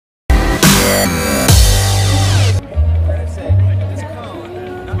Hey,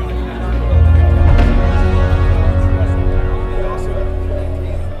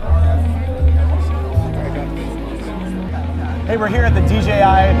 we're here at the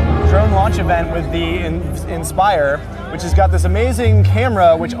DJI drone launch event with the Inspire, which has got this amazing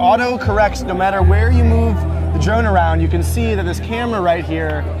camera which auto corrects no matter where you move the drone around. You can see that this camera right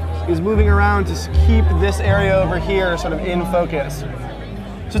here is moving around to keep this area over here sort of in focus.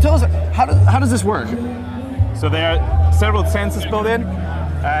 So tell us, how does this work? So there are several sensors built in,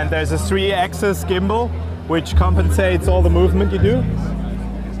 and there's a 3-axis gimbal which compensates all the movement you do.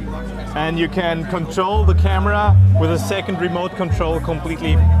 And you can control the camera with a second remote control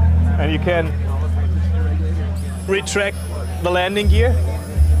completely. And you can retract the landing gear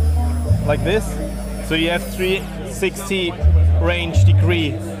like this. So you have 360 range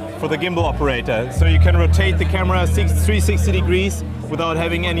degree for the gimbal operator. So you can rotate the camera 360 degrees without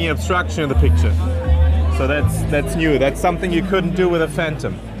having any obstruction in the picture. So that's new. That's something you couldn't do with a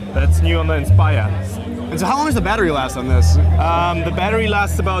Phantom. That's new on the Inspire. And so how long does the battery last on this? The battery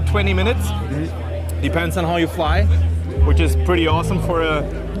lasts about 20 minutes. Depends on how you fly, which is pretty awesome for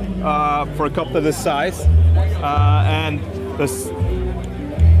a copter this size. And it's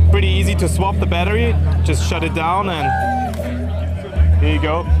pretty easy to swap the battery. Just shut it down and here you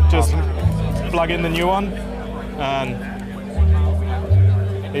go. Just plug in the new one and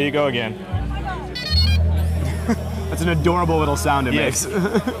here you go again. That's an adorable little sound it yes.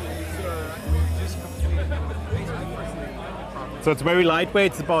 makes. So it's very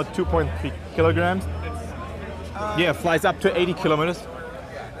lightweight, it's about 2.3 kilograms. Yeah, flies up to 80 kilometers.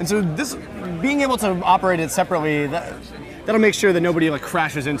 And so this, being able to operate it separately, that'll make sure that nobody like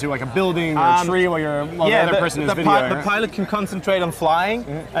crashes into like a building or a tree while the other person is videoing. The pilot can concentrate on flying,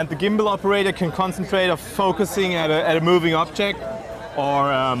 and the gimbal operator can concentrate on focusing at a moving object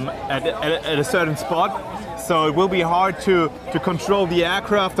or at a certain spot. So it will be hard to control the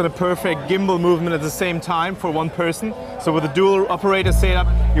aircraft and a perfect gimbal movement at the same time for one person. So with a dual operator setup,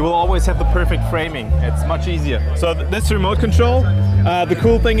 you will always have the perfect framing. It's much easier. So this remote control, the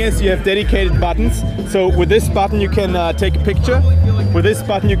cool thing is you have dedicated buttons. So with this button you can take a picture. With this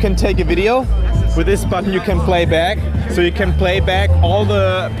button you can take a video. With this button you can play back. So you can play back all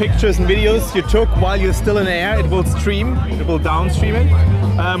the pictures and videos you took while you're still in the air. It will stream, it will downstream it.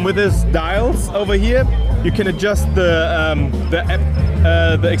 With these dials over here, you can adjust the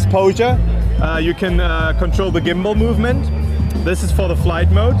exposure. You can control the gimbal movement. This is for the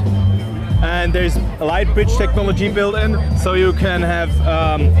flight mode. And there's a Lightbridge technology built in, so you can have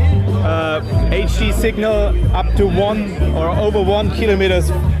HD signal up to 1 or over 1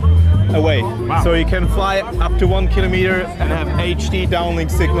 kilometers away. Wow. So you can fly up to 1 kilometer and have HD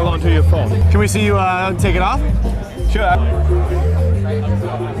downlink signal onto your phone. Can we see you take it off? Sure.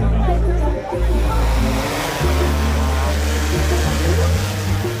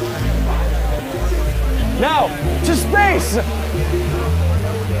 Now, to space!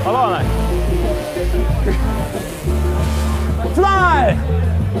 Hold on. Fly!